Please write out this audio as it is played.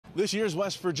This year's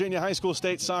West Virginia High School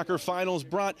State Soccer Finals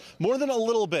brought more than a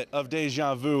little bit of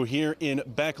deja vu here in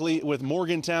Beckley, with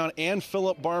Morgantown and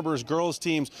Philip Barber's girls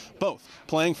teams both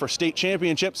playing for state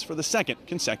championships for the second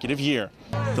consecutive year.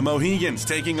 The Mohegans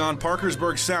taking on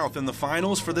Parkersburg South in the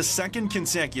finals for the second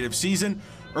consecutive season.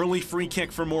 Early free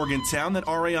kick for Morgantown that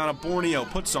Ariana Borneo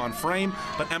puts on frame,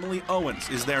 but Emily Owens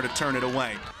is there to turn it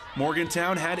away.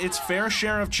 Morgantown had its fair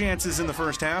share of chances in the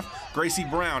first half. Gracie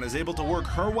Brown is able to work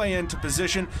her way into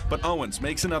position, but Owens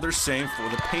makes another save for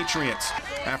the Patriots.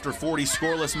 After 40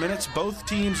 scoreless minutes, both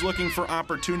teams looking for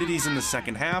opportunities in the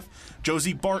second half.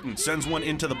 Josie Barton sends one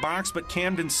into the box, but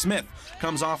Camden Smith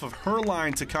comes off of her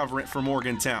line to cover it for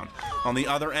Morgantown. On the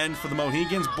other end for the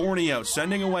Mohegans, Borneo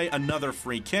sending away another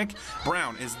free kick.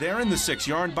 Brown is there in the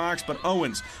 6-yard box, but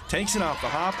Owens takes it off the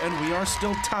hop, and we are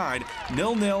still tied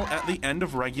 0-0 at the end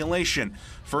of regulation.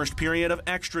 First period of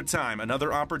extra time,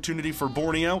 another opportunity for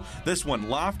Borneo. This one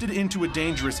lofted into a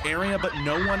dangerous area, but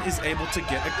no one is able to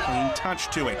get a clean touch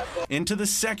to it. Into the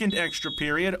second extra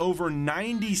period, over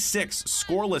 96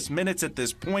 scoreless minutes at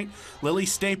this point. Lily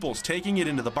Staples taking it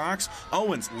into the box.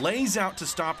 Owens lays out to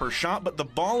stop her shot, but the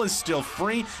ball is still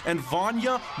free, and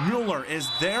Vanja Mueller is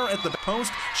there at the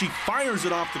post. She fires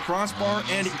it off the crossbar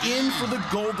and in for the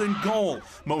golden goal.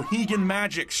 Mohegan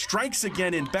Magic strikes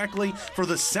again in Beckley for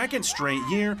the second straight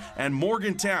year, and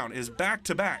Morgantown is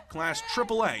back-to-back Class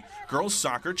AAA girls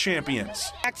soccer champions.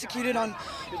 Executed on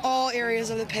all areas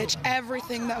of the pitch,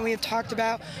 everything that we have talked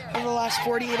about over the last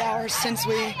 48 hours since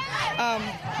we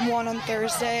won on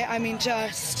Thursday. I mean,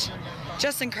 just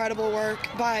incredible work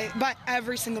by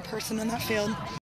every single person in that field.